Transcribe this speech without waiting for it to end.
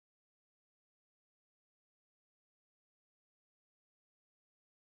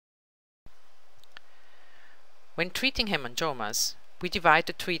When treating hemangiomas, we divide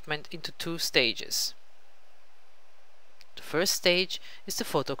the treatment into two stages. The first stage is the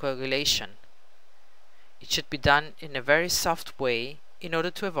photocoagulation. It should be done in a very soft way in order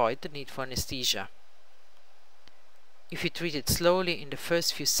to avoid the need for anesthesia. If you treat it slowly in the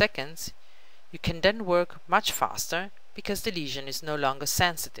first few seconds, you can then work much faster because the lesion is no longer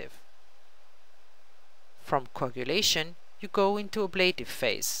sensitive. From coagulation, you go into ablative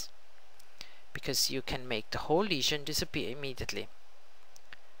phase, because you can make the whole lesion disappear immediately.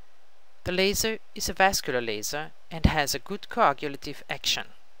 The laser is a vascular laser and has a good coagulative action.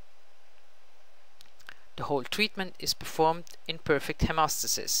 The whole treatment is performed in perfect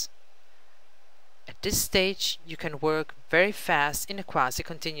hemostasis. At this stage, you can work very fast in a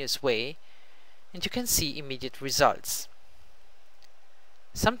quasi-continuous way, and you can see immediate results.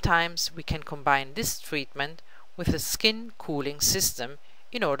 Sometimes we can combine this treatment with a skin cooling system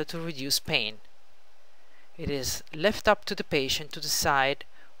in order to reduce pain. It is left up to the patient to decide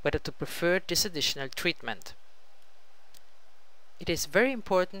whether to prefer this additional treatment. It is very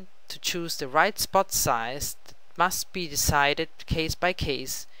important to choose the right spot size that must be decided case by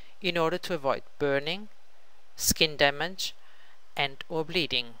case in order to avoid burning, skin damage, and/or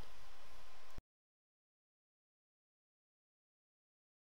bleeding.